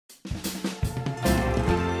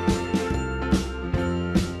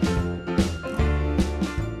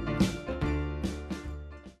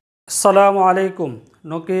আসসালামু আলাইকুম।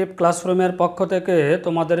 নকিব ক্লাসরুমের পক্ষ থেকে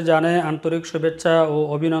তোমাদের জানাই আন্তরিক শুভেচ্ছা ও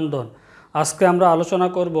অভিনন্দন। আজকে আমরা আলোচনা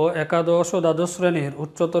করব একাদশ ও দ্বাদশ শ্রেণীর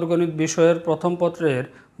উচ্চতর গণিত বিষয়ের প্রথম পত্রের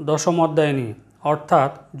দশম অধ্যায় নিয়ে,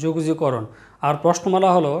 অর্থাৎ যুগজীকরণ। আর প্রশ্নমালা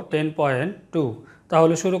হলো 10.2।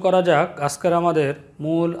 তাহলে শুরু করা যাক আজকের আমাদের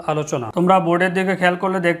মূল আলোচনা। তোমরা বোর্ডের দিকে খেয়াল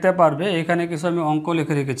করলে দেখতে পারবে এখানে কিছু আমি অঙ্ক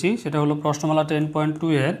লিখে রেখেছি। সেটা হলো প্রশ্নমালা 10.2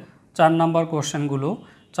 এর 4 নাম্বার কোশ্চেনগুলো।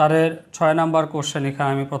 4-এর 6 নাম্বার কোশ্চেন এখানে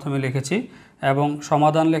আমি প্রথমে লিখেছি এবং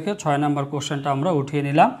সমাধান লিখে 6 নাম্বার কোশ্চেনটা আমরা উঠিয়ে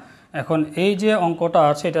নিলাম। এখন এই যে অঙ্কটা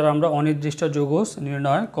আছে এটার আমরা অনির্দিষ্ট যুগজ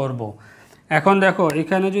নির্ণয় করব। এখন দেখো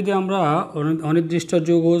এখানে যদি আমরা অনির্দিষ্ট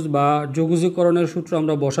যুগজ বা যুগজীকরণের সূত্র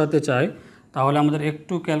আমরা বসাতে চাই তাহলে আমাদের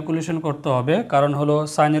একটু ক্যালকুলেশন করতে হবে, কারণ হলো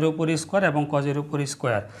সাইনের উপর স্কোয়ার এবং কজের উপর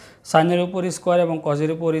স্কোয়ার। সাইনের উপর স্কোয়ার এবং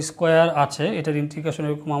কজের উপর স্কোয়ার আছে, এটার ইন্টিগ্রেশন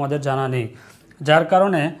এরকম আমাদের জানা নেই, যার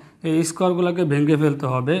কারণে এই স্কোয়ারগুলোকে ভেঙে ফেলতে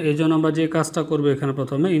হবে। এই জন্য আমরা যে কাজটা করবো এখানে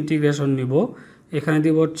প্রথমে ইন্টিগ্রেশন নিব। এখানে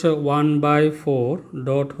দিব হচ্ছে 1/4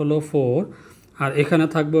 ডট হলো 4, আর এখানে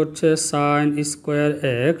থাকবে হচ্ছে সাইন স্কোয়ার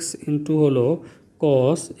এক্স ইন্টু হলো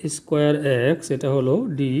কস স্কোয়ার এক্স, এটা হলো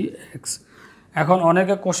dx। এখন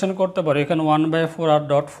অনেকে কোশ্চেন করতে পারে এখানে 1/4 আর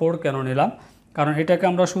ডট 4 কেন নিলাম, কারণ এটাকে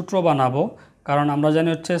আমরা সূত্র বানাবো। কারণ আমরা জানি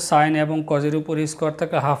হচ্ছে সাইন এবং কজের উপর স্কোয়ার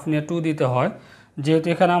থেকে হাফ নিয়ে 2 দিতে হয়। যেহেতু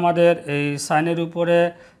এখানে আমাদের এই সাইনের উপরে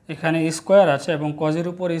এখানে স্কোয়ার আছে এবং কজের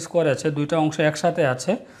উপর স্কোয়ার আছে, দুইটা অংশ একসাথে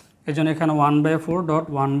আছে, এই জন্য এখানে 1/4 ডট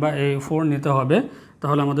 1/4 নিতে হবে।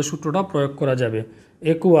 তাহলে আমাদের সূত্রটা প্রয়োগ করা যাবে।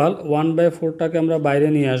 ইকুয়াল 1/4টাকে আমরা বাইরে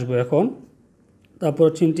নিয়ে আসবো এখন। তারপর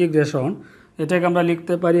হচ্ছে ইন্টিগ্রেশন, এটাকে আমরা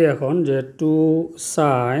লিখতে পারি এখন যে 2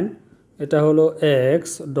 সাইন, এটা হলো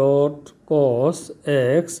x dot cos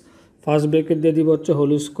x, first bracket দিয়ে দিব হচ্ছে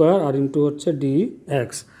হোল স্কোয়ার আর ইন্টু হচ্ছে dx।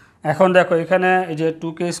 এখন দেখো এখানে এই যে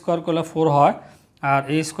 2কে স্কোয়ার করলে 4 হয়, আর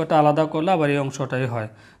এই স্কোয়ারটা আলাদা করলে আবার এই অংশটাই হয়।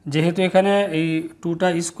 যেহেতু এখানে এই 2টা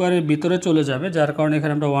স্কোয়ারের ভিতরে চলে যাবে, যার কারণে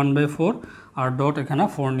এখানে আমরা 1/4 আর ডট এখানে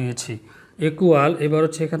 4 নিয়েছি। ইকুয়াল এবার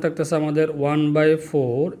হচ্ছে এখানে থাকতেছে আমাদের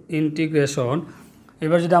 1/4 ইন্টিগ্রেশন।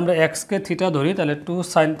 এবার যদি আমরা এক্সকে থিটা ধরি তাহলে 2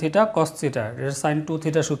 সাইন থিটা কস থিটা, এটা সাইন 2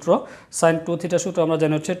 থিটা সূত্র। সাইন 2 থিটা সূত্র আমরা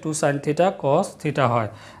জানি হচ্ছে 2 সাইন থিটা কস থিটা হয়।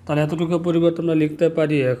 তাহলে এতটুকু পরিবর্তন আমরা লিখতে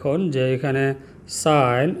পারি এখন যে এখানে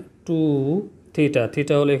সাইন 2 থিটা,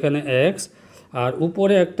 থিটা হলো এখানে এক্স, আর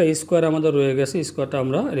উপরে একটা স্কোয়ার আমাদের রয়ে গেছে, স্কোয়ারটা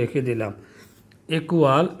আমরা রেখে দিলাম।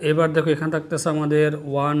 ইকুয়াল এবার দেখো এখানে থাকতেছে আমাদের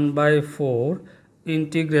 1/4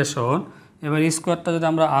 ইন্টিগ্রেশন। এবার স্কোয়ারটা যদি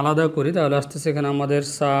আমরা আলাদা করি তাহলে আসতেছে এখানে আমাদের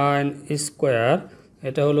সাইন স্কোয়ার,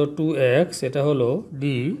 এটা হলো 2x, এটা হলো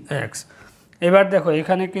dx। এবার দেখো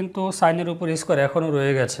এখানে কিন্তু সাইনের উপর স্কোয়ার এখনও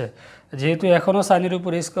রয়ে গেছে। যেহেতু এখনও সাইনের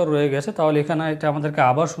উপর স্কোয়ার রয়ে গেছে তাহলে এখানে এটা আমাদেরকে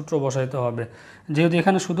আবার সূত্র বসাইতে হবে। যেহেতু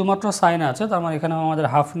এখানে শুধুমাত্র সাইন আছে তার মানে এখানে আমাদের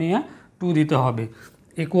হাফ নিয়ে 2 দিতে হবে।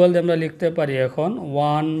 ইকুয়াল দিয়ে আমরা লিখতে পারি এখন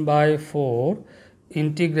 1/4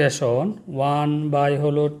 ইন্টিগ্রেশন 1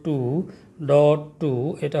 হলো 2 ডট 2,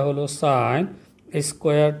 এটা হলো সাইন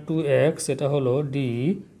স্কোয়ার 2x, এটা হলো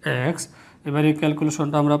dx। এবার এই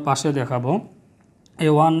ক্যালকুলেশনটা আমরা পাশে দেখাবো।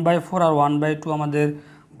 এই 1/4 আর 1/2 আমাদের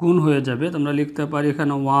গুণ হয়ে যাবে। তোমরা লিখতে পারি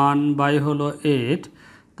এখানে 1 হলো 8,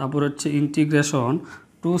 তারপর হচ্ছে ইন্টিগ্রেশন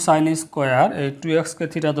 2 সাইন স্কোয়ার, এই 2xকে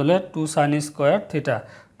থিটা ধরলে 2 sine square theta,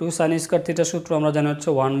 2 sine square theta সূত্র আমরা জানি হচ্ছে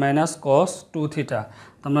 1 মাইনাস কস 2 থিটা।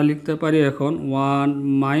 আমরা লিখতে পারি এখন 1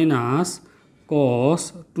 মাইনাস কস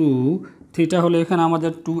 2 থিটা হলো এখানে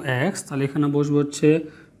আমাদের 2x, তাহলে এখানে বসবো হচ্ছে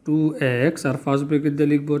 2x আর ফার্স্ট ব্রেকেট দিয়ে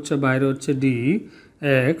লিখবো হচ্ছে বাইরে হচ্ছে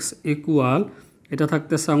dx। ইকুয়াল এটা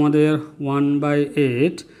থাকতেছে আমাদের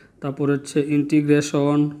 1/8, তারপর হচ্ছে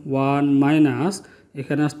ইন্টিগ্রেশন 1 মাইনাস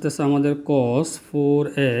এখানে আসতেছে আমাদের cos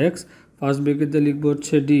 4x, ফার্স্ট ব্রেকেট দিয়ে লিখবো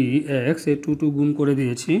হচ্ছে dx, এই 2 গুণ করে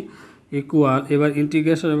দিয়েছি। ইকুয়াল এবার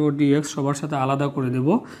ইন্টিগ্রেশন এবং dx সবার সাথে আলাদা করে দেব,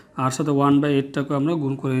 আর সাথে 1/8টাকে আমরা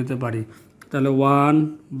গুণ করে দিতে পারি। তাহলে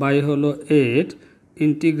 1 হলো 8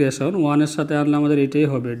 ইন্টিগ্রেশন 1-এর সাথে আনলে আমাদের এটাই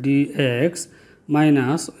হবে dx,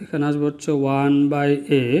 মাইনাস এখানে আসবে হচ্ছে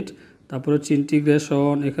 1/8, তারপর হচ্ছে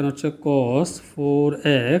ইন্টিগ্রেশন এখানে হচ্ছে cos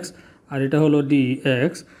 4x আর এটা হলো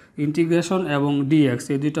dx। ইন্টিগ্রেশন এবং dx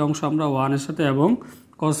এই দুইটা অংশ আমরা 1-এর সাথে এবং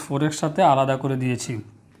cos 4x সাথে আলাদা করে দিয়েছি।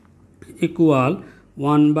 ইকুয়াল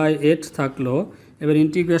 1/8 থাকলো। এবার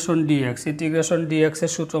ইন্টিগ্রেশন dx, ইন্টিগ্রেশন dx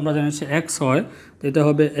এর সূত্র আমরা জানি হচ্ছে x হয়, তো এটা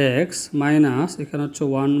হবে x মাইনাস এখানে হচ্ছে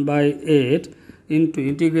 1/8 ইন্টু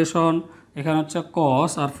ইন্টিগ্রেশন এখানে হচ্ছে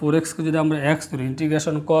cos আর 4xকে যদি আমরা x ধরি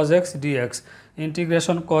integration cos x dx।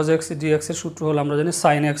 Integration cos x dx এর সূত্র হলো আমরা জানি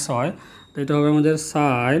sin x হয়, তো এটা হবে আমাদের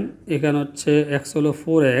sin, এখানে হচ্ছে x হলো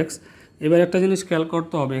 4x। এবার একটা জিনিস খেয়াল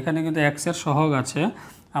করতে হবে, এখানে কিন্তু x এর সহগ আছে।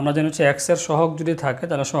 আমরা জানি হচ্ছে x এর সহগ যদি থাকে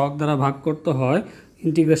তাহলে সহগ দ্বারা ভাগ করতে হয়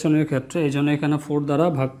ইন্টিগ্রেশনের ক্ষেত্রে, এই জন্য এখানে 4 দ্বারা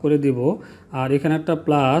ভাগ করে দিব, আর এখানে একটা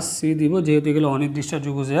প্লাস c দিব যেহেতু এগুলো অনির্দিষ্ট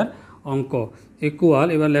যুগজের অঙ্ক ইকুয়াল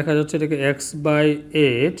এবার লেখা যাচ্ছে এটাকে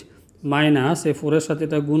x/8 মাইনাস এই 4-এর সাথে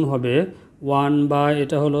এটা গুণ হবে 1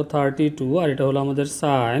 এটা হলো 32 আর এটা হলো আমাদের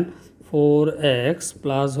সাইন 4x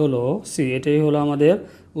প্লাস হলো c। এটাই হলো আমাদের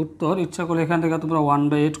উত্তর। ইচ্ছা করলে এখান থেকে তোমরা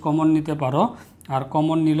 1/8 কমন নিতে পারো, আর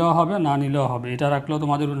কমন নিলেও হবে, না নিলেও হবে, এটা রাখলেও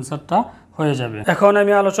তোমাদের অ্যান্সারটা হয়ে যাবে। এখন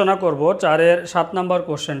আমি আলোচনা করব 4-এর 7 নম্বর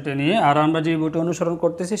কোশ্চেনটি নিয়ে। আর আমরা যে বইটি অনুসরণ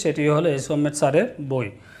করতেছি সেটি হলো এস আহমেদ স্যারের বই।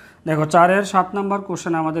 দেখো 4-এর 7 নম্বর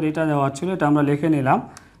কোশ্চেন আমাদের এটা দেওয়া ছিল, এটা আমরা লিখে নিলাম।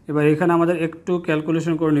 এবার এখানে আমাদের একটু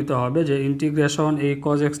ক্যালকুলেশন করে নিতে হবে যে ইন্টিগ্রেশন এই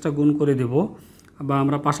cos x-টা গুণ করে দেব, বা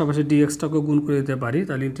আমরা পাশাপাশি dx-টাকেও গুণ করে দিতে পারি।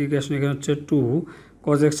 তাহলে ইন্টিগ্রেশন এখানে হচ্ছে 2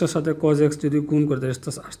 cos x-টার সাথে cos x যদি গুণ করতে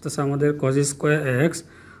আসতেছে আমাদের cos স্কোয়ার x,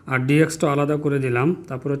 আর dx-টা আলাদা করে দিলাম।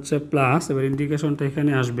 তারপর হচ্ছে প্লাস, এবার ইন্টিগ্রেশনটা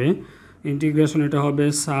এখানে আসবে, ইন্টিগ্রেশন এটা হবে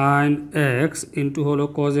সাইন x ইন্টু হলো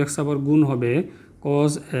cos x আবার গুণ হবে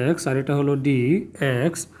cos x, আর এটা হলো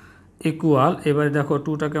dx ইকুয়াল। এবার দেখো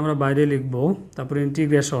 2টাকে আমরা বাইরে লিখব, তারপরে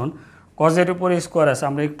ইন্টিগ্রেশন কজের উপর স্কোয়ার আছে,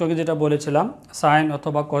 আমরা একটু আগে যেটা বলেছিলাম সাইন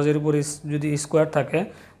অথবা কজের উপর যদি স্কোয়ার থাকে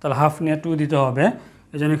তাহলে হাফ নিয়ে 2 দিতে হবে।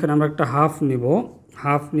 এই জন্য এখানে আমরা একটা হাফ নিব,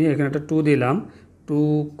 হাফ নিয়ে এখানে একটা 2 দিলাম, 2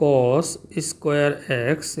 cos square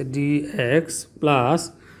x dx plus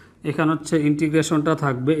এখানে হচ্ছে ইন্টিগ্রেশনটা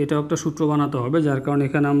থাকবে, এটাও একটা সূত্র বানাতে হবে, যার কারণে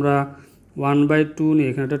এখানে আমরা 1/2 নিয়ে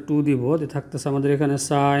এখানে একটা 2 দিব, থাকতেছে আমাদের এখানে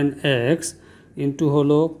সাইন এক্স ইন্টু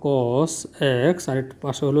হলো cos x আর এর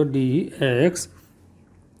পাশে হলো dx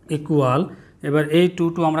ইকুয়াল। এবার এই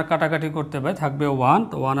 2 আমরা কাটাকাটি করতে পারি, থাকবে 1,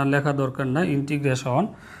 তো 1 আর লেখা দরকার নাই। Integration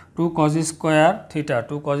 2 cos square theta,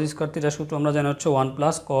 2 cos square theta সূত্র আমরা জানি হচ্ছে 1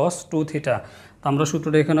 প্লাস cos 2 থিটা, তো আমরা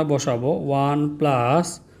সূত্রটা এখানে বসাবো 1 প্লাস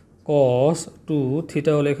cos 2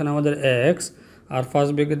 থিটা হলো এখানে আমাদের x, আর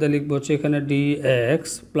ফার্স্ট ব্র্যাকেটে লিখবো হচ্ছে এখানে dx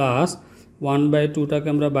প্লাস 1/2টাকে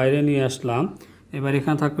আমরা বাইরে নিয়ে আসলাম। এবার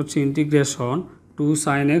এখানে থাকবে হচ্ছে integration 2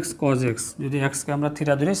 sin x cos x, যদি xকে আমরা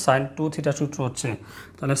থিটা ধরি sin 2 থিটা সূত্র হচ্ছে,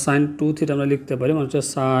 তাহলে sin 2 থিটা আমরা লিখতে পারি, মানে হচ্ছে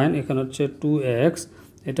sin এখানে হচ্ছে 2x,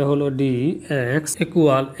 এটা হলো dx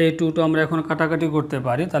ইকুয়াল। এই 2টো আমরা এখন কাটাকাটি করতে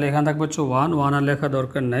পারি, তাহলে এখানে থাকবে হচ্ছে 1 আর লেখা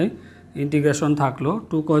দরকার নাই, ইন্টিগ্রেশন থাকলো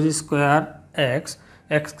 2 cos স্কোয়ার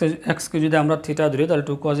এক্সকে যদি আমরা থিটা ধরি তাহলে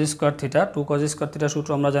 2 cos square theta, 2 cos square theta সূত্র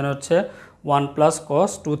আমরা জানি হচ্ছে 1 প্লাস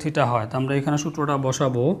cos 2 থিটা হয়, তো আমরা এখানে সূত্রটা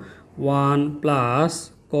বসাবো 1 প্লাস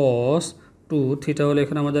cos 2 থিটা হলো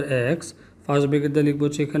এখানে আমাদের x, ফার্স্ট ব্র্যাকেট দিয়ে লিখবো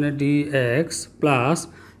হচ্ছে এখানে dx প্লাস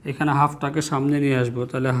এখানে হাফটাকে সামনে নিয়ে আসবো,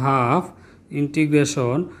 তাহলে half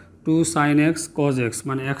integration 2 sin x cos x,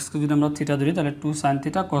 মানে xকে যদি আমরা থিটা ধরি তাহলে 2 sin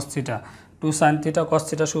theta cos theta, 2 sin theta cos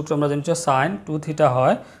theta সূত্র আমরা জানি হচ্ছে sin 2 থিটা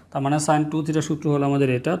হয়, তার মানে sin 2 থিটা সূত্র হলো আমাদের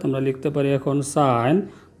এটা, তোমরা লিখতে পারি এখন sin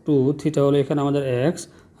 2 থিটা হলো এখানে আমাদের x,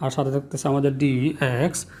 আর সাথে থাকতেছে আমাদের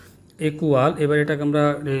dx ইকুয়াল। এবার এটাকে আমরা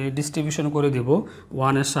ডিস্ট্রিবিউশন করে দিব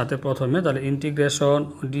 1-এর সাথে প্রথমে, তাহলে ইন্টিগ্রেশন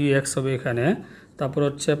dx হবে এখানে, তারপর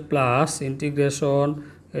হচ্ছে প্লাস ইন্টিগ্রেশন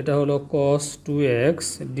এটা হলো cos 2x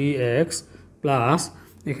dx প্লাস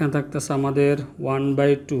এখানে থাকতেছে আমাদের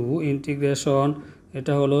 1/2 ইন্টিগ্রেশন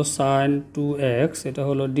এটা হলো sin 2x এটা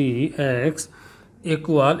হলো dx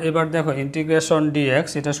ইকুয়াল। এবার দেখো ইন্টিগ্রেশন dx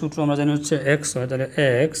এটা সূত্র আমরা জানি হচ্ছে x হয়, তাহলে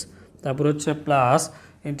x, তারপর হচ্ছে প্লাস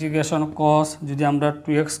ইন্টিগ্রেশন cos, যদি আমরা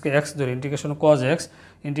 2x-কে x ধরি, ইন্টিগ্রেশন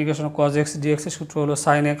cos x dx এর সূত্র হলো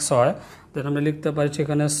sin x হয়, তাহলে আমরা লিখতে পারি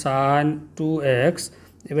এখানে sin 2x।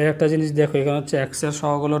 এবার একটা জিনিস দেখো, এখানে হচ্ছে x এর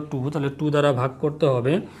সহগ হলো 2, তাহলে 2 দ্বারা ভাগ করতে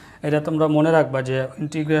হবে। এটা তোমরা মনে রাখবা যে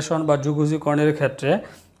ইন্টিগ্রেশন বা যুগোজীকরণের ক্ষেত্রে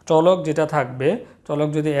চলক যেটা থাকবে, চলক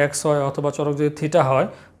যদি x হয় অথবা চলক যদি থিটা হয়,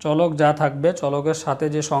 চলক যা থাকবে চলকের সাথে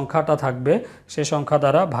যে সংখ্যাটা থাকবে সেই সংখ্যা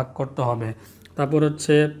দ্বারা ভাগ করতে হবে। তারপর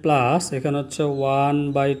হচ্ছে প্লাস এখানে হচ্ছে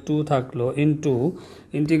 1/2 থাকলো ইন্টু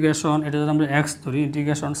ইন্টিগ্রেশন এটা যদি আমরা x ধরি,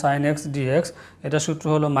 ইন্টিগ্রেশন sin x dx এটা সূত্র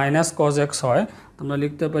হলো মাইনাস cos x হয়, তোমরা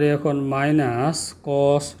লিখতে পারি এখন মাইনাস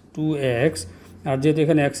cos 2x, আর যেহেতু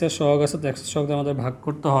এখানে x এর সহগ আছে তো x এর সহগ আমাদের ভাগ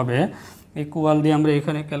করতে হবে, ইকুয়াল দিয়ে আমরা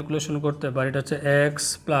এখানে ক্যালকুলেশন করতে পারি, এটা হচ্ছে x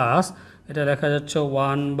প্লাস এটা লেখা যাচ্ছে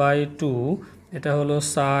 1/2, এটা হলো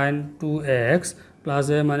sin 2x প্লাস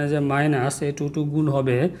মানে যে মাইনাস এই 2 গুণ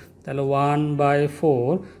হবে, তাহলে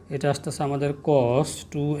 1/4 এটা আসতেছে আমাদের cos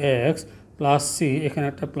 2x প্লাস c, এখানে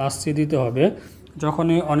একটা প্লাস c দিতে হবে।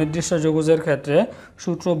 যখনই অনির্দিষ্ট যুগজের ক্ষেত্রে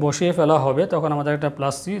সূত্র বসিয়ে ফেলা হবে তখন আমাদের একটা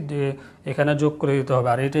প্লাস c এখানে যোগ করে দিতে হবে,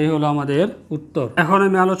 আর এটাই হলো আমাদের উত্তর। এখন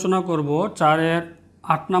আমি আলোচনা করব 4-এর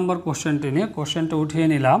 8 নম্বর কোশ্চেনটি নিয়ে। কোশ্চেনটা উঠিয়ে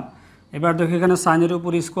নিলাম। এবার দেখো এখানে সাইনের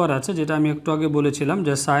উপর স্কোয়ার আছে, যেটা আমি একটু আগে বলেছিলাম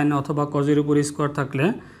যে সাইন অথবা কজের উপর স্কোয়ার থাকলে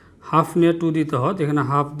হাফ নিয়ে 2 দিতে হয়, এখানে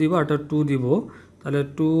হাফ দিব আর এটা 2 দিব, তাহলে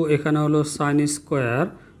 2 এখানে হলো সাইন স্কোয়ার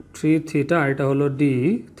 3 থিটা আর এটা হলো ডি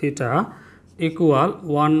থিটা ইকুয়াল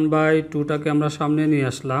 1/2টাকে আমরা সামনে নিয়ে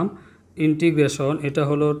আসলাম, ইন্টিগ্রেশন এটা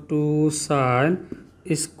হলো 2 সাইন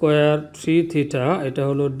স্কোয়ার 3θ, এটা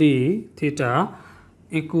হলো ডি থিটা,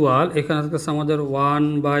 ইকুয়াল এখানে থাকতেছে আমাদের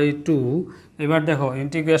 1/2। এবার দেখো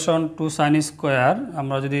ইন্টিগ্রেশন 2 সাইন স্কোয়ার,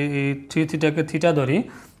 আমরা যদি এই 3θকে থিটা ধরি,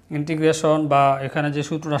 ইন্টিগ্রেশন বা এখানে যে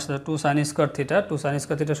সূত্র আসছে 2 sine square theta, 2 sine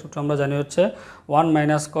square থিটার সূত্র আমরা জানি হচ্ছে 1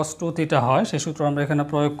 মাইনাস কস 2θ হয়, সেই সূত্র আমরা এখানে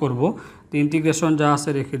প্রয়োগ করব। তো ইন্টিগ্রেশন যা আছে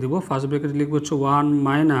রেখে দিব, ফার্স্ট ব্র্যাকেট লিখবো হচ্ছে 1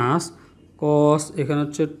 মাইনাস কস, এখানে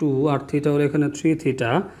হচ্ছে 2 আর থিটা হলো এখানে 3θ,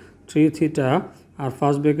 আর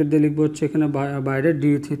ফার্স্ট ব্র্যাকেট দিয়ে লিখবো হচ্ছে এখানে বাইরে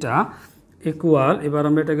ডি থিটা, ইকুয়াল এবার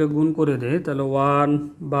আমরা এটাকে গুণ করে দিই, তাহলে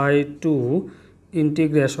 1/2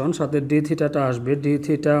 ইন্টিগ্রেশন সাথে ডি থিটাটা আসবে, ডি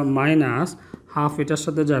থিটা মাইনাস হাফ এটার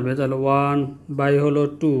সাথে যাবে, তাহলে 1 হলো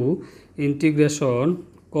 2 ইন্টিগ্রেশন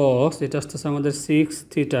কস, এটা আসতেছে আমাদের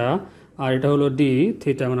 6θ, আর এটা হলো ডি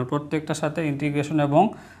থিটা, মানে প্রত্যেকটার সাথে ইন্টিগ্রেশন এবং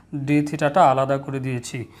ডি থিটাটা আলাদা করে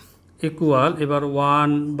দিয়েছি, ইকুয়াল এবার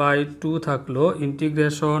 1/2 থাকলো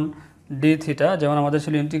ইন্টিগ্রেশন ডি থিটা, যেমন আমাদের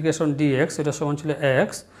ছিল ইন্টিগ্রেশন ডি এক্স, এটা সমান ছিল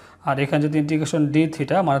এক্স, আর এখানে যদি ইন্টিগ্রেশন ডি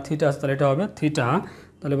থিটা মানে থিটা আছে তাহলে এটা হবে থিটা,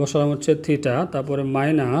 তাহলে বসালাম হচ্ছে থিটা, তারপরে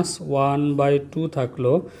মাইনাস 1/2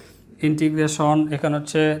 থাকলো ইন্টিগ্রেশন, এখানে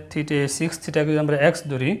হচ্ছে থিটা 6θ যদি আমরা এক্স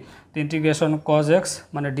ধরি, তো ইন্টিগ্রেশন কজ এক্স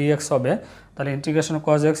মানে ডিএক্স হবে, তাহলে ইন্টিগ্রেশন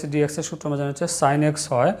কজ এক্স ডিএক্সের সূত্র আমরা জানি হচ্ছে সাইন এক্স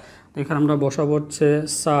হয়, তো এখানে আমরা বসাবো হচ্ছে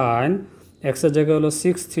সাইন এক্সের জায়গায় হলো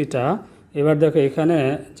 6θ। এবার দেখো এখানে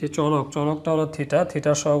যে চলকটা হলো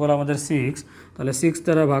থিটার সহগ হলো আমাদের 6, তাহলে 6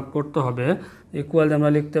 দ্বারা ভাগ করতে হবে, ইকুয়াল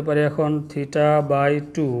আমরা লিখতে পারি এখন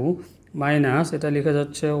θ/2 মাইনাস এটা লিখে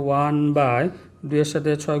যাচ্ছে 1/2 এর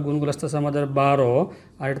সাথে 6 গুণগুলো আসতেছে আমাদের 12,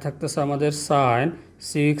 আর এটা থাকতেছে আমাদের সাইন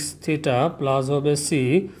 6θ প্লাস হবে সি,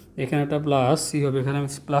 এখানে একটা প্লাস সি হবে, এখানে আমি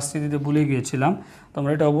প্লাস সি দিতে ভুলে গিয়েছিলাম, তোমরা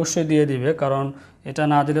এটা অবশ্যই দিয়ে দিবে, কারণ এটা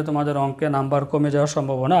না দিলে তোমাদের অঙ্কে নাম্বার কমে যাওয়ার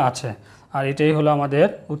সম্ভাবনা আছে। আর এটাই হলো আমাদের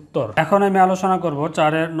উত্তর। এখন আমি আলোচনা করব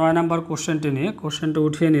 4-এর 9 নাম্বার কোশ্চেনটি নিয়ে। কোশ্চেনটা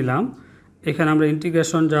উঠিয়ে নিলাম, এখানে আমরা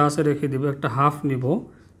ইন্টিগ্রেশন যা আছে রেখে দিব, একটা হাফ নিব,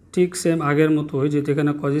 ঠিক সেম আগের মতোই, যেহেতু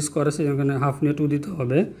এখানে কজ স্কোয়ার আছে এখানে হাফ নিয়ে 2 দিতে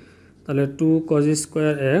হবে, তাহলে 2 কজ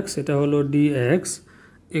স্কোয়ার এক্স, এটা হলো dx,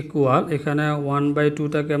 ইকুয়াল এখানে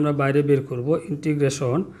 1/2টাকে আমরা বাইরে বের করব,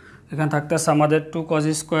 ইন্টিগ্রেশন এখানে থাকতেছে আমাদের 2 cos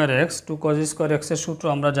square x, 2 cos square এক্সের সূত্র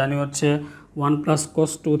আমরা জানি হচ্ছে 1 প্লাস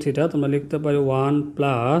কস 2θ, তোমরা লিখতে পারি 1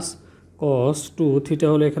 প্লাস কস 2θ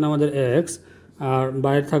হলো এখানে আমাদের এক্স, আর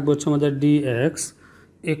বাইরে থাকবে হচ্ছে আমাদের dx,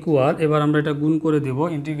 ইকুয়াল এবার আমরা এটা গুণ করে দিব,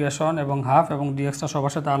 ইন্টিগ্রেশন এবং হাফ এবং ডিএক্সটা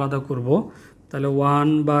সবার সাথে আলাদা করব, তাহলে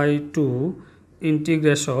 1/2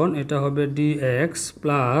 ইন্টিগ্রেশন এটা হবে dx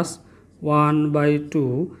প্লাস 1/2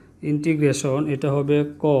 ইন্টিগ্রেশন এটা হবে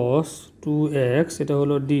cos 2x, এটা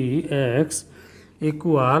হলো dx,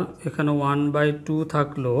 ইকুয়াল এখানে 1/2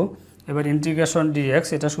 থাকলো, এবার ইন্টিগ্রেশন dx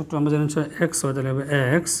এটা সূত্র আমরা জানি x হয়, তাহলে হবে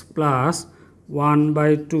x plus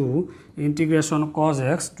 1/2 integration cos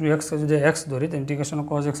x, 2x যদি x ধরি তো ইন্টিগ্রেশন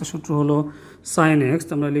cos x এর সূত্র হলো sin x,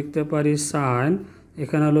 আমরা লিখতে পারি sin,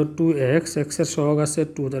 এখানে হলো 2x, x এর সহগ আছে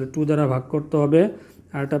 2, তাহলে 2 দ্বারা ভাগ করতে হবে,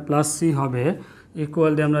 আর এটা প্লাস c হবে,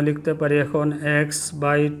 ইকুয়াল দিয়ে আমরা লিখতে পারি এখন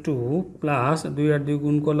x/2 প্লাস 2 আর 2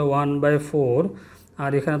 গুণ করলে 1/4,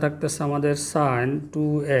 আর এখানে থাকতেছে আমাদের sin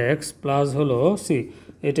 2x প্লাস হলো c,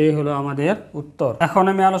 এটাই হলো আমাদের উত্তর। এখন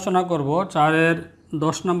আমি আলোচনা করব 4-এর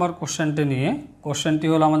 10 নম্বর কোশ্চেনটি নিয়ে। কোশ্চেনটি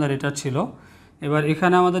হলো আমাদের এটা ছিল, এবার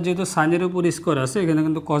এখানে আমাদের যেহেতু সাইনের উপর স্কোয়ার আছে, এখানে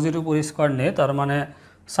কিন্তু কজের উপর স্কোয়ার নেই, তার মানে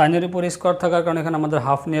সাইনের উপর স্কোয়ার থাকার কারণে এখানে আমাদের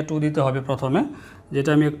হাফ নিয়ে 2 দিতে হবে প্রথমে, যেটা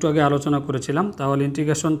আমি একটু আগে আলোচনা করেছিলাম, তাহলে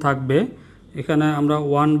ইন্টিগ্রেশন থাকবে এখানে আমরা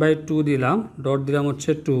 1/2 দিলাম, ডট দিলাম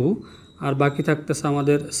হচ্ছে 2, আর বাকি থাকতেছে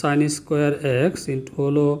আমাদের সাইন স্কোয়ার এক্স ইন্টু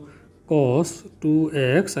হলো কস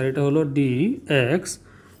 2x, আর এটা হলো dx,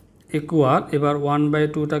 ইকুয়াল এবার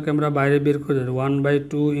 1/2টাকে আমরা বাইরে বের করে দিই,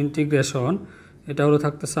 1/2 ইন্টিগ্রেশন এটা হলো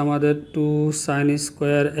থাকতেছে আমাদের 2 সাইন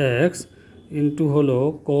স্কোয়ার এক্স ইন্টু হলো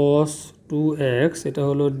কস 2x, এটা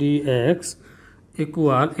হলো dx,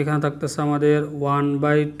 ইকুয়াল এখানে থাকতেছে আমাদের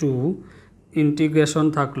 1/2 ইন্টিগ্রেশন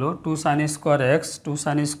থাকলো 2 sine square x, 2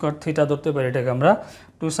 sine square theta ধরতে পারি, এটাকে আমরা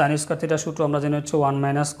 2 সাইন স্কোয়ার থিটা সূত্র আমরা জানি হচ্ছে 1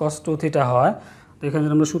 মাইনাস কস 2θ হয়, তো এখানে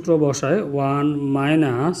যদি আমরা সূত্র বসাই 1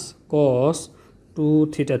 মাইনাস কস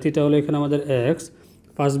 2θ, থিটা হলো এখানে আমাদের এক্স,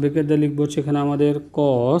 ফার্স্ট ব্র্যাকেট দিয়ে লিখবো হচ্ছে এখানে আমাদের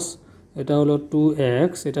কস, এটা হলো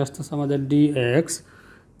 2x, এটা আসতেছে আমাদের dx,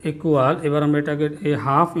 ইকুয়াল এবার আমরা এটাকে এই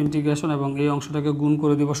হাফ ইন্টিগ্রেশন এবং এই অংশটাকে গুণ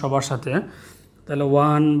করে দিব সবার সাথে, তাহলে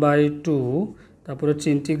 1/2 তারপরে হচ্ছে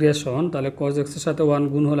ইন্টিগ্রেশন, তাহলে cos x এর সাথে 1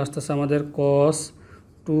 গুণ হলে আসতেছে আমাদের cos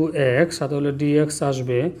 2x, সাথে হলে dx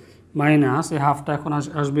আসবে, মাইনাস এই হাফটা এখন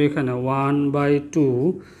আসবে এখানে 1/2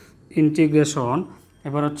 ইন্টিগ্রেশন,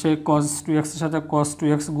 এবার হচ্ছে cos 2x এর সাথে cos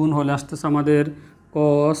 2x গুণ হলে আসতেছে আমাদের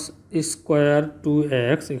cos স্কোয়ার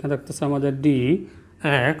 2x, এখানে থাকতেছে আমাদের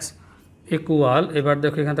dx, ইকুয়াল এবার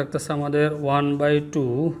দেখো এখানে থাকতেছে আমাদের 1/2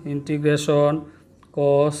 ইন্টিগ্রেশন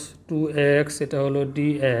cos 2x এটা হলো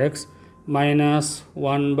dx মাইনাস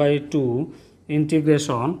 1/2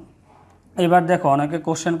 ইন্টিগ্রেশন। এবার দেখো অনেকে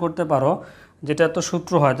কোশ্চেন করতে পারো যেটা তো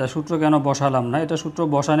সূত্র হয়, তা সূত্র কেন বসালাম না? এটা সূত্র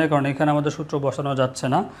বসানোর কারণে এখানে আমাদের সূত্র বসানো যাচ্ছে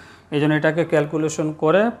না, এই জন্য এটাকে ক্যালকুলেশন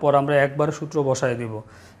করে পর আমরা একবার সূত্র বসাই দিব।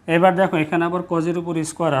 এবার দেখো এখানে আবার কজের উপর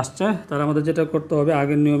স্কোয়ার আসছে, তাহলে আমাদের যেটা করতে হবে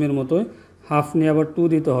আগের নিয়মের মতোই হাফ নিয়ে আবার 2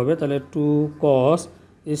 দিতে হবে, তাহলে 2 cos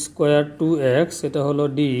স্কোয়ার 2x এটা হলো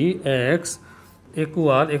dx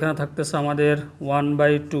ইকুয়াল এখানে থাকতেছে আমাদের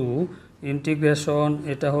 1/2 ইন্টিগ্রেশন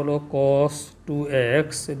এটা হলো cos 2x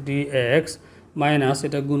dx মাইনাস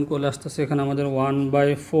এটা গুণ করলে আসতেছে এখানে আমাদের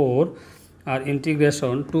 1/4 আর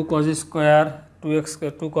integration 2 cos square 2x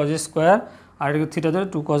 2 cos square আর এটা থিটা ধরে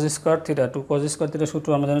 2 cos square theta 2 cos square theta সূত্র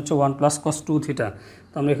আমাদের হচ্ছে 1 প্লাস cos 2 থিটা।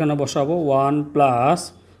 তো আমরা এখানে বসাবো 1 প্লাস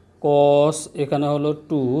cos এখানে হলো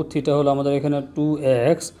 2 থিটা হলো আমাদের এখানে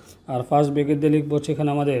 2x আর ফার্স্ট ব্র্যাকেট দিয়ে লিখবো হচ্ছে এখানে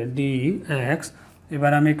আমাদের dx।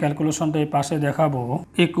 এবার আমি ক্যালকুলেশনটা এই পাশে দেখাবো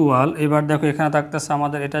ইকুয়াল। এবার দেখো এখানে থাকতেছে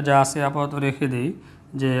আমাদের এটা যা আছে আপাতত রেখে দিই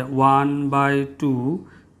যে 1/2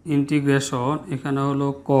 ইন্টিগ্রেশন এখানে হলো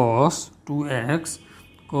cos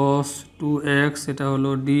 2x এটা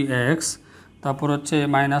হলো dx, তারপর হচ্ছে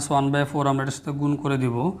মাইনাস 1/4 আমরা এটার সাথে গুণ করে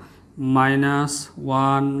দিব মাইনাস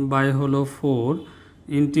 1/4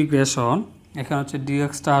 ইন্টিগ্রেশন এখানে হচ্ছে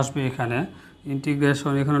dxটা আসবে এখানে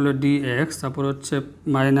ইন্টিগ্রেশন এখানে হলো dx, তারপর হচ্ছে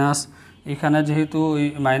মাইনাস এখানে যেহেতু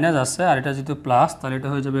মাইনাস আছে আর এটা যেহেতু প্লাস তাহলে এটা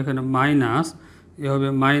হয়ে যাবে এখানে মাইনাস, এ হবে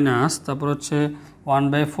মাইনাস, তারপর হচ্ছে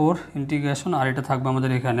 1/4 ইন্টিগ্রেশন আর এটা থাকবে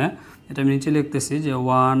আমাদের এখানে, এটা আমি নিচে লিখতেছি যে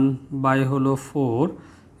 1/4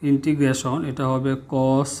 ইন্টিগ্রেশন এটা হবে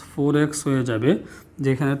cos 4x হয়ে যাবে,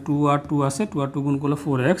 যেখানে 2 আর 2 আছে 2 আর 2 গুণ করলে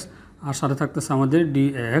 4x আর সাথে থাকতেছে আমাদের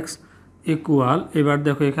dx ইকুয়াল। এবার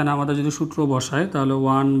দেখো এখানে আমাদের যদি সূত্র বসাই তাহলে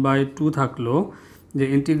 1/2 থাকলো যে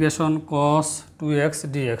ইন্টিগ্রেশন cos 2x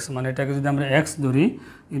dx মানে এটাকে যদি আমরা x ধরি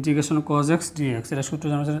ইন্টিগ্রেশন cos x dx এটা সূত্র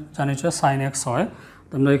জানি হচ্ছে sin x হয়,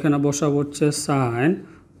 তো আমরা এখানে বসাবো হচ্ছে sin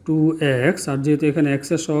 2x আর যেহেতু এখানে x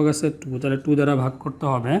এর সহগ আছে 2 তাহলে 2 দ্বারা ভাগ করতে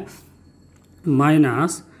হবে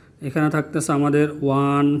মাইনাস এখানে থাকতেছে আমাদের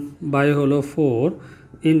 1/4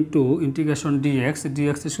 ইন্টু ইন্টিগ্রেশন dx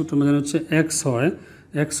এর সূত্র মানে হচ্ছে x হয়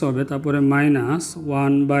x হবে, তারপরে মাইনাস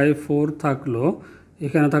 1/4 থাকলো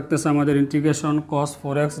এখানে থাকতেছে আমাদের ইন্টিগ্রেশন cos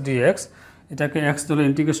 4x dx এটাকে x ধরে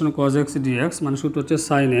ইন্টিগ্রেশন cos x dx মানে সূত্র হচ্ছে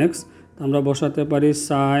sin x, তো আমরা বসাতে পারি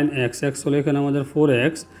sin x x হলো এখানে আমাদের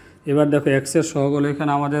 4x। এবার দেখো x এর সহগ হলো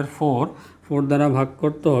এখানে আমাদের 4 দ্বারা ভাগ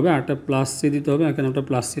করতে হবে আর একটা প্লাস সি দিতে হবে, এখানে একটা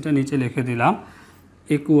প্লাস সিটা নিচে লিখে দিলাম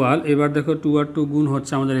ইকুয়াল। এবার দেখো 2 আর 2 গুণ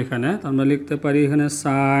হচ্ছে আমাদের এখানে, তো আমরা লিখতে পারি এখানে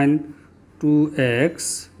sin 2x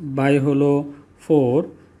বাই হলো 4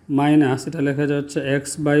 মাইনাস এটা লেখা যাচ্ছে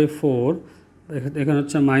x/4 এখানে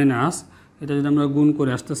হচ্ছে মাইনাস, এটা যদি আমরা গুণ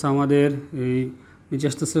করে আসতেছে আমাদের এই নিচে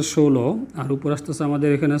আসতেছে 16 আর উপর আসতেছে আমাদের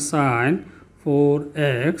এখানে sin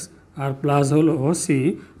 4x আর প্লাস হলো সি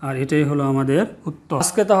আর এটাই হলো আমাদের উত্তর।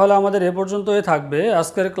 আজকে তাহলে আমাদের এ পর্যন্তই থাকবে।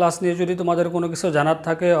 আজকের ক্লাস নিয়ে যদি তোমাদের কোনো কিছু জানার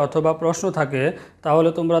থাকে অথবা প্রশ্ন থাকে তাহলে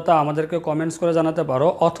তোমরা তা আমাদেরকে কমেন্টস করে জানাতে পারো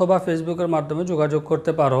অথবা ফেসবুকের মাধ্যমে যোগাযোগ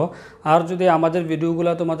করতে পারো। আর যদি আমাদের ভিডিওগুলো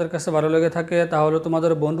তোমাদের কাছে ভালো লেগে থাকে তাহলে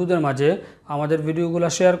তোমাদের বন্ধুদের মাঝে আমাদের ভিডিওগুলো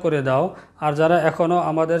শেয়ার করে দাও। আর যারা এখনও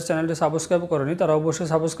আমাদের চ্যানেলটি সাবস্ক্রাইব করেনি তারা অবশ্যই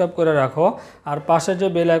সাবস্ক্রাইব করে রাখো আর পাশে যে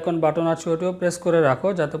বেল আইকন বাটন আছে ওটিও প্রেস করে রাখো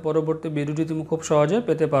যাতে পরবর্তী ভিডিওটি তুমি খুব সহজে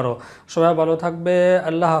পেতে পারো। সবাই ভালো থাকবে,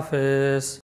 আল্লাহ হাফেজ।